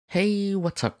Hey,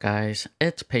 what's up guys?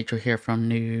 It's Pedro here from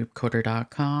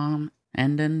noobcoder.com,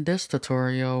 and in this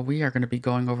tutorial we are going to be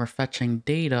going over fetching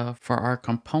data for our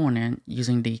component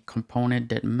using the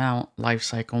ComponentDidMount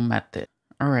lifecycle method.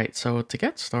 Alright, so to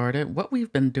get started, what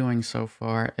we've been doing so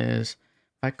far is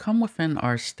if I come within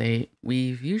our state,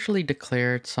 we've usually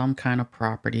declared some kind of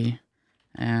property,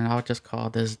 and I'll just call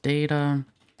this data,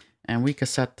 and we could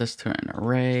set this to an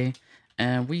array,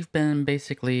 and we've been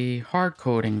basically hard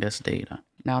coding this data.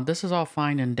 Now, this is all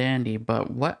fine and dandy,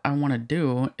 but what I want to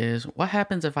do is what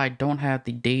happens if I don't have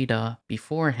the data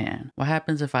beforehand? What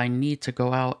happens if I need to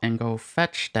go out and go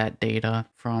fetch that data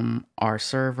from our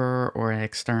server or an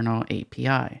external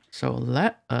API? So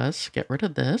let us get rid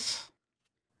of this.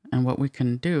 And what we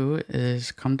can do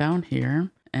is come down here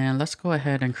and let's go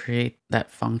ahead and create that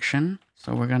function.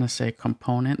 So we're going to say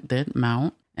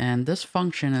ComponentDidMount, and this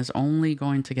function is only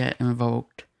going to get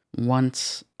invoked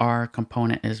once our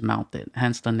component is mounted,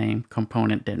 hence the name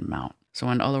ComponentDidMount. So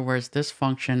in other words, this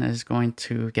function is going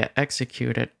to get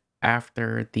executed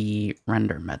after the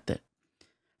render method.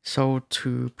 So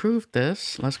to prove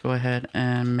this, let's go ahead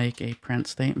and make a print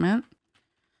statement.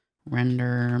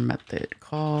 Render method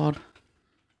called.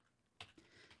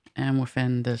 And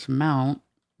within this mount,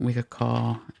 we could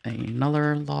call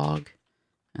another log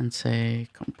and say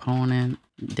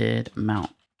ComponentDidMount.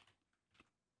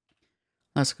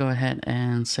 Let's go ahead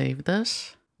and save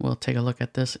this. We'll take a look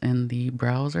at this in the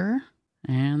browser,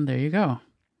 and there you go.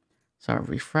 So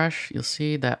refresh, you'll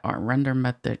see that our render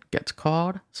method gets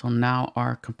called. So now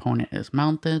our component is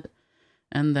mounted,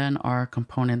 and then our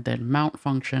ComponentDidMount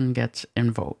function gets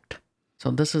invoked. So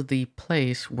this is the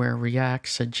place where React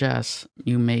suggests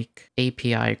you make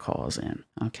API calls in.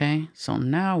 Okay, so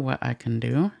now what I can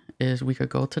do is we could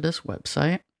go to this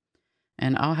website,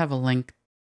 and I'll have a link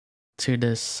to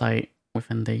this site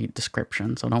within the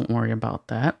description, so don't worry about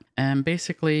that. And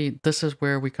basically this is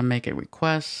where we can make a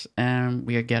request and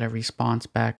we get a response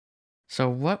back. So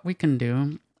what we can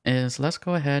do is let's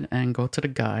go ahead and go to the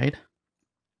guide,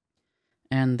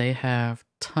 and they have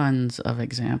tons of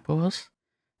examples,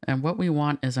 and what we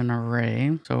want is an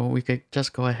array. So we could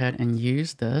just go ahead and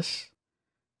use this,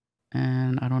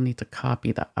 and I don't need to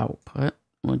copy the output,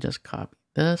 we'll just copy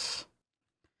this.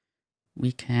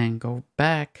 We can go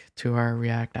back to our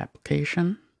React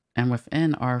application, and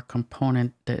within our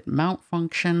ComponentDidMount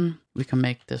function, we can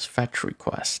make this fetch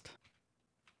request.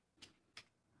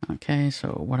 Okay, so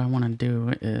what I want to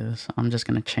do is I'm just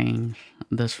going to change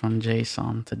this from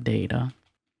JSON to data,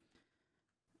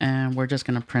 and we're just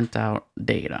going to print out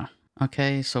data.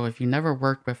 Okay, so if you never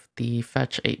worked with the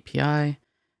fetch API,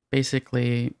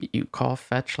 basically you call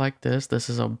fetch like this. This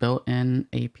is a built-in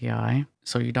API,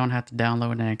 so you don't have to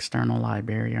download an external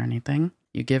library or anything.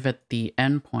 You give it the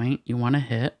endpoint you want to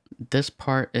hit. This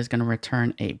part is going to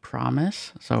return a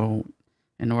promise. So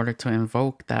in order to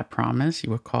invoke that promise,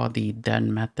 you would call the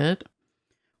then method.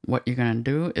 What you're going to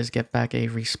do is get back a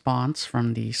response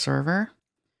from the server.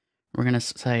 We're going to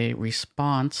say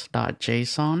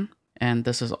response.json, and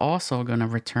this is also going to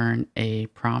return a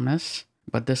promise.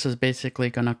 But this is basically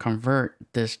going to convert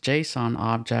this JSON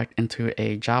object into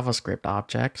a JavaScript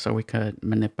object so we could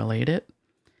manipulate it.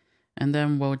 And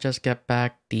then we'll just get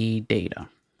back the data.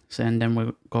 So, and then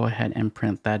we'll go ahead and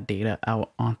print that data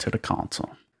out onto the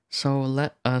console. So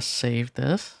let us save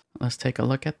this. Let's take a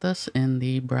look at this in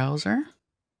the browser.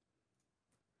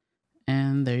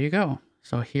 And there you go.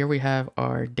 So here we have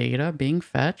our data being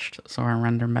fetched. So our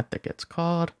render method gets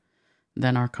called.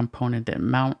 Then our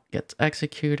ComponentDidMount gets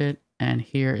executed. And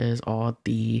here is all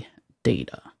the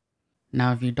data.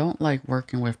 Now, if you don't like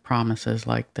working with promises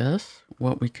like this,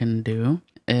 what we can do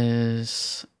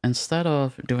is instead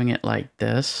of doing it like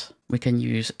this, we can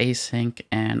use async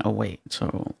and await.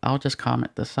 So I'll just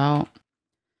comment this out.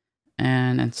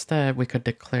 And instead, we could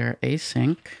declare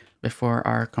async before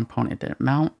our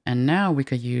ComponentDidMount. And now we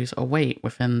could use await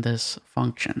within this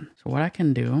function. So what I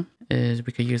can do is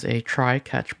we could use a try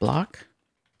catch block.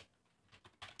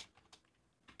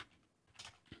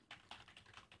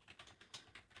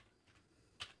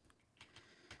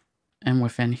 And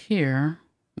within here,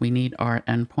 we need our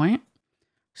endpoint.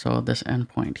 So this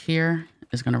endpoint here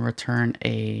is going to return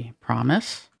a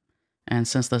promise. And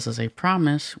since this is a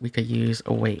promise, we could use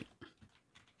await.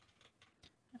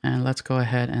 And let's go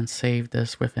ahead and save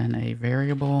this within a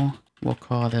variable. We'll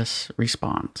call this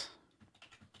response.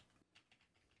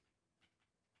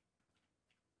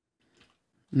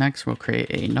 Next, we'll create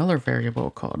another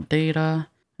variable called data.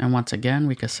 And once again,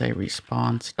 we could say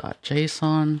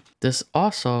response.json. This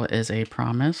also is a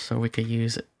promise, so we could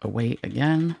use await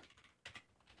again.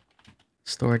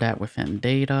 Store that within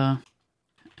data.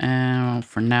 And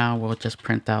for now, we'll just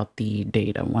print out the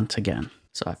data once again.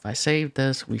 So if I save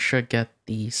this, we should get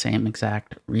the same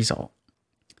exact result.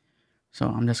 So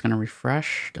I'm just going to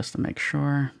refresh just to make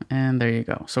sure. And there you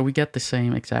go. So we get the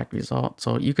same exact result.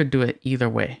 So you could do it either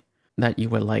way that you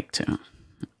would like to.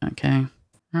 Okay.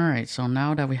 All right. So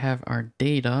now that we have our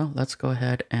data, let's go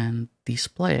ahead and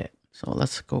display it. So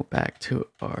let's go back to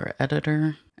our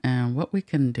editor. And what we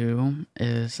can do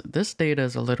is this data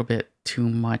is a little bit too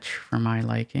much for my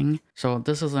liking. So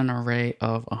this is an array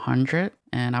of 100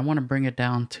 and I want to bring it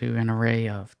down to an array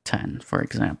of 10, for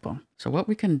example. So what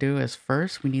we can do is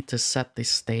first we need to set the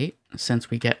state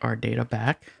since we get our data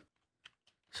back.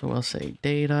 So we'll say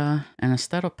data, and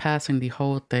instead of passing the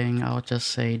whole thing, I'll just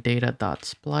say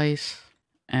data.splice.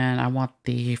 And I want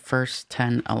the first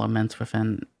 10 elements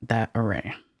within that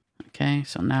array. Okay,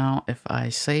 so now if I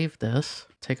save this,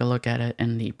 take a look at it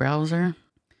in the browser,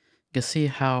 you can see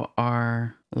how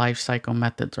our lifecycle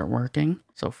methods are working.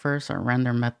 So first our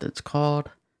render method's called,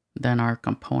 then our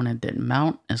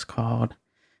ComponentDidMount is called,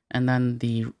 and then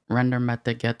the render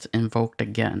method gets invoked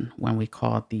again when we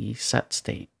call the set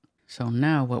state. So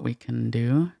now what we can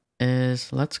do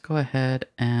is let's go ahead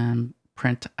and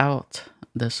print out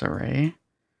this array.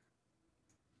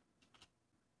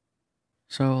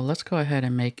 So let's go ahead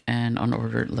and make an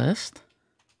unordered list.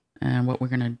 And what we're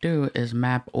going to do is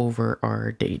map over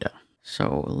our data.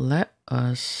 So let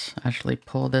us actually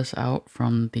pull this out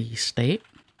from the state.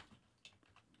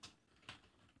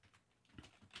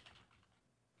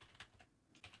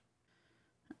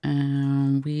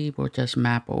 And we will just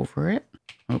map over it.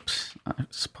 Oops,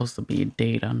 it's supposed to be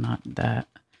data, not that.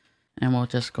 And we'll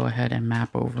just go ahead and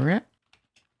map over it.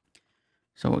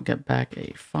 So we'll get back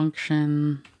a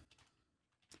function.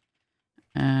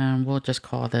 And we'll just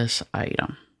call this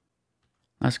item.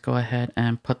 Let's go ahead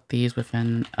and put these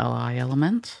within li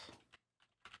elements.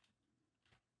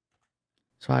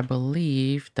 So I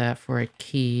believe that for a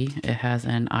key, it has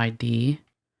an ID.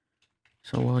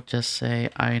 So we'll just say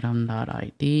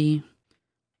item.id.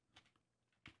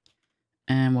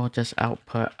 And we'll just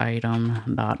output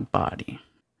item.body.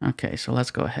 Okay, so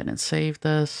let's go ahead and save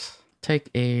this. Take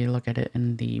a look at it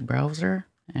in the browser.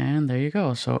 And there you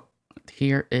go. So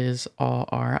here is all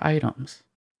our items.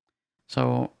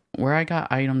 So where I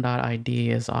got item.id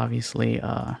is obviously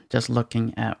just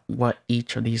looking at what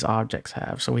each of these objects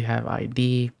have. So we have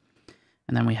ID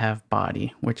and then we have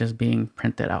body, which is being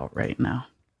printed out right now.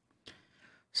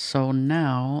 So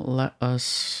now let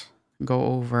us go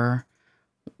over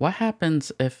what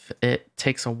happens if it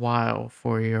takes a while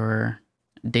for your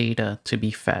data to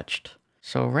be fetched.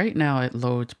 So right now it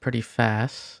loads pretty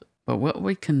fast. But what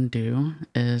we can do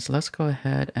is let's go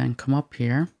ahead and come up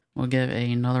here. We'll give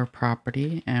another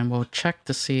property and we'll check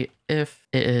to see if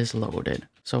it is loaded.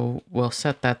 So we'll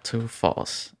set that to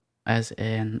false as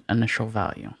an initial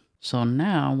value. So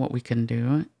now what we can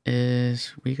do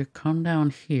is we could come down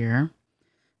here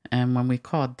and when we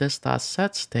call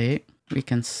this.setState, we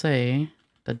can say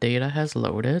the data has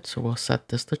loaded. So we'll set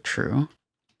this to true.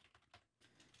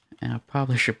 And I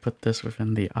probably should put this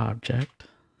within the object.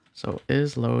 So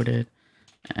is loaded,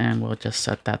 and we'll just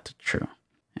set that to true.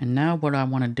 And now what I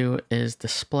want to do is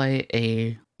display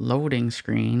a loading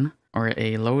screen or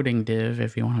a loading div,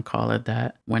 if you want to call it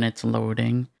that, when it's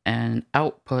loading and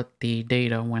output the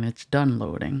data when it's done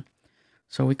loading.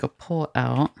 So we could pull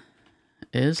out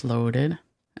is loaded.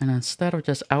 And instead of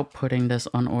just outputting this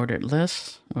unordered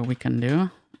list, what we can do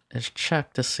is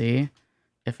check to see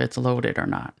if it's loaded or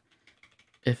not.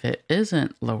 If it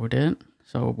isn't loaded,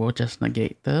 so we'll just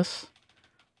negate this.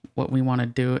 What we want to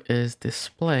do is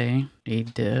display a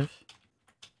div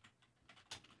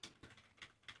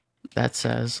that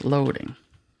says loading.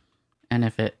 And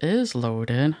if it is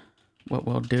loaded, what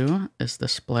we'll do is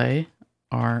display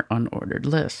our unordered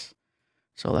list.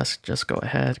 So let's just go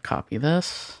ahead, copy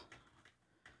this,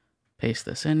 paste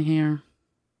this in here.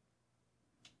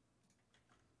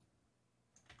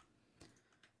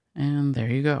 And there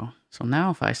you go. So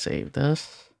now if I save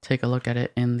this, take a look at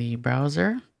it in the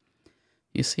browser,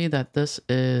 you see that this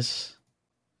is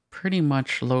pretty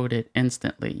much loaded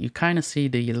instantly. You kind of see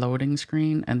the loading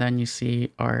screen and then you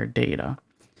see our data.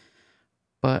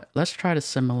 But let's try to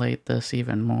simulate this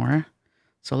even more.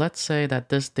 So let's say that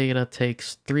this data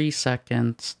takes 3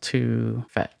 seconds to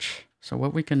fetch. So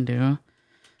what we can do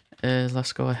is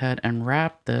let's go ahead and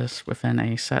wrap this within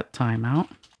a set timeout.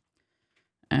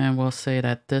 And we'll say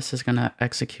that this is going to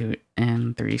execute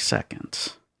in 3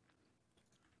 seconds.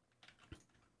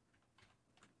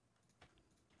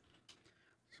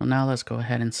 So now let's go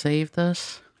ahead and save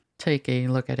this. Take a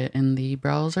look at it in the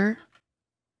browser.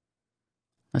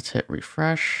 Let's hit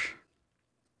refresh.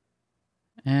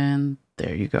 And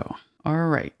There you go. All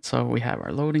right, so we have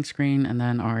our loading screen and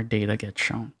then our data gets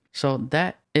shown. So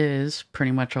that is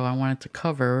pretty much all I wanted to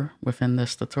cover within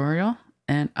this tutorial,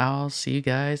 and I'll see you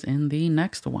guys in the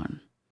next one.